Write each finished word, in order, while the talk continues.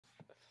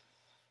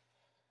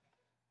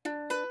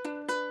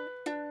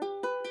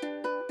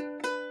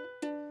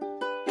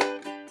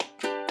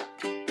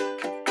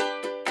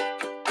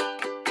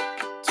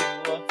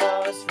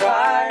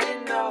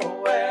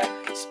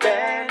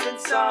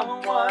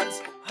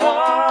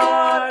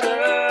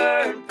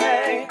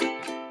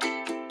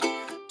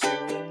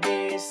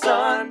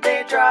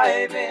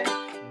arriving,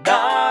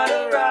 not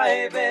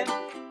arriving,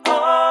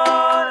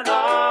 on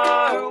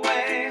our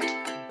way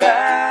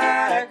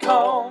back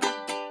home.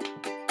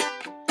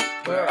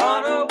 We're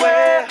on our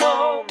way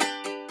home.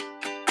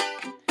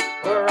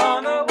 We're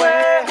on our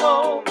way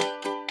home.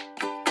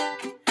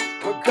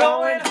 We're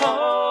going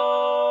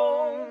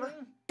home.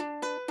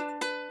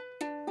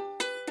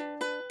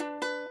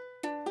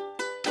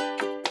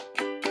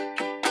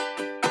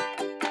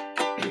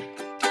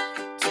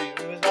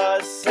 To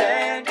the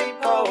sandy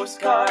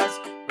postcards,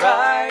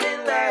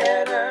 writing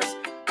letters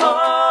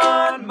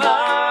on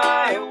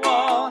my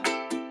wall.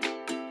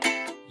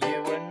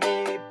 You and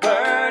me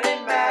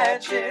burning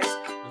matches,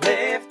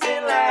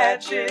 lifting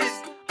latches,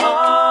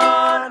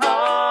 on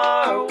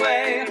our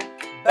way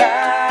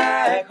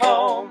back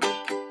home.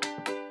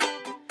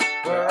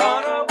 We're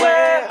on our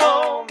way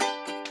home.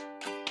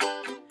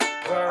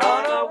 We're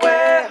on our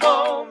way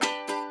home.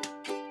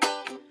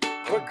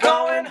 We're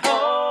going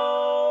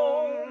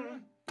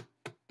home.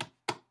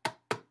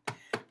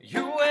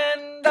 You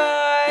and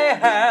I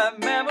have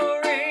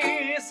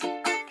memories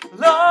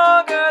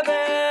longer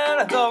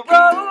than the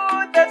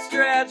road that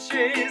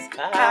stretches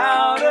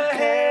out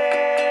ahead.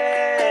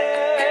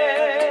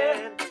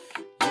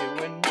 You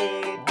and me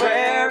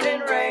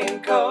wearing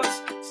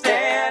raincoats,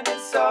 standing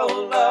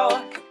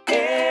solo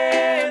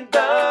in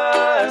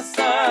the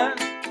sun.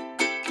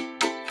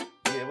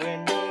 You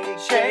and me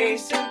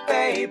chasing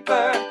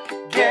paper,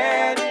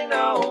 getting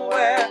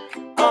nowhere,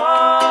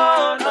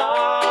 on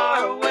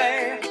our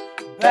way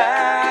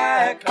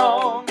back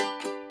home.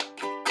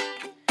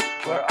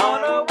 We're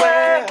on our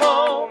way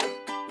home.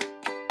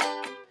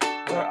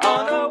 We're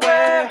on our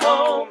way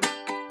home.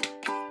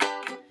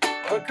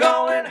 We're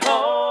going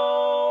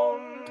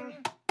home.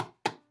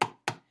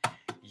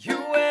 You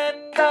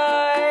and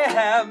I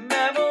have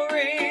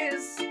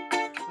memories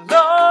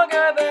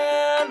longer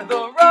than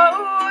the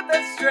road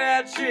that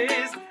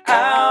stretches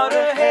out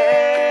ahead.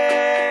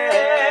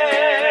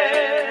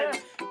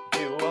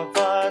 Two of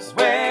us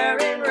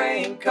wearing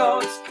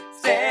raincoats,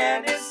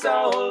 standing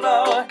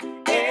solo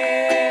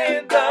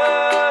in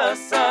the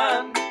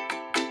sun.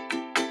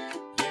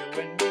 You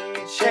and me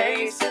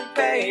chasing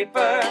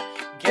paper,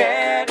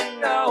 getting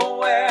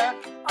nowhere,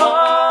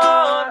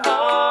 on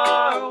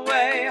our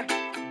way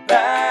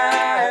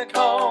back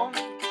home.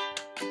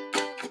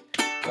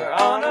 We're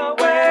on our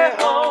way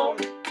home.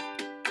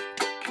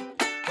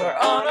 We're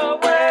on our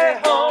way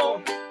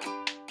home.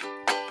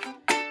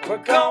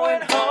 We're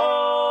going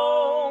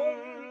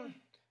home.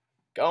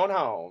 Going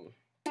home.